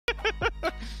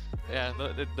Yeah,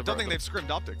 the Don't think they've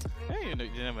scrimmed Optic. Hey, you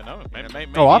never know.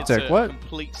 Maybe Oh, it's Optic, a what?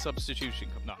 complete substitution.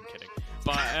 No, I'm kidding.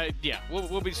 But yeah,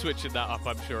 we'll be switching that up,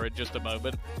 I'm sure, in just a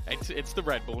moment. It's the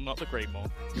Red Bull, not the Green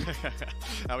Bull.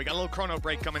 We got a little chrono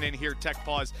break coming in here. Tech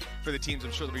pause for the teams.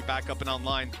 I'm sure they'll be back up and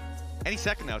online any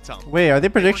second now, Tom. Wait, are they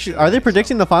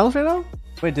predicting the finals right now?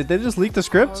 Wait, did they just leak the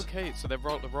script? Okay, so they're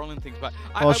rolling things back.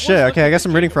 Oh shit, okay, I guess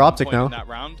I'm rooting for Optic now. In that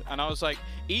round, and I was like,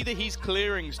 either he's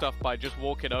clearing stuff by just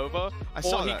walking over,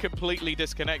 or he completely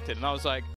disconnected. And I was like,